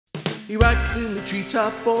He rocks in the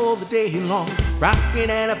treetop all the day long, rockin'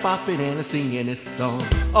 and a-boppin' and a-singing his song.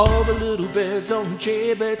 All the little birds on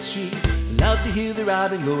Jaybird Street love to hear the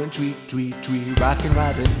robin going tweet, tweet, tweet. Rockin'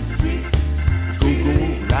 robin, tweet, tweet,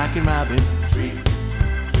 go, rockin' robin, tweet,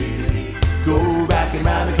 tweet, go, rockin'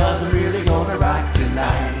 robin, 'cause I'm really gonna rock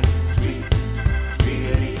tonight. Tweet,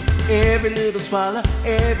 tweet. Every little swallow,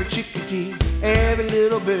 every chick-a-dee, every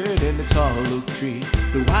little bird in the tall oak tree,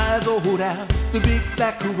 the wise old owl, the big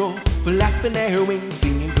black crow, flapping their wings,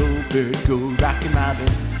 singing go bird, go, rockin' robin,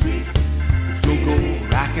 tweet, go, go,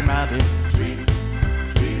 rockin' robin, tweet,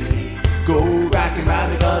 tweet, go, rockin'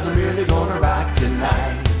 robin, 'cause I'm really gonna rock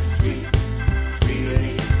tonight. Tweet,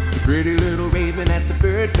 tweet. The pretty little raven at the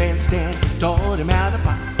bird bandstand taught him how to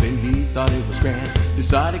pop, and he thought it was grand. They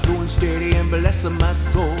started going steady, and bless my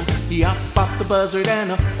soul, he out-bopped the buzzard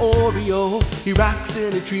and a oriole. He rocks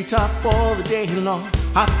in a treetop all the day long,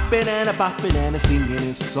 hoppin' and a-boppin' and a-singing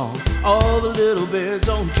his song. All the little birds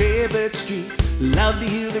on Jaybird Street love to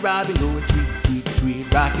hear the robin going tweet, tweet,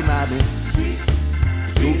 tweet. Rockin' robin, tweet,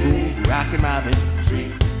 tweet, rockin' robin,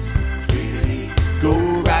 tweet, tweet, go,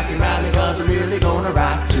 rockin' robin, 'cause I'm really gonna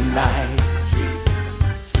rock tonight.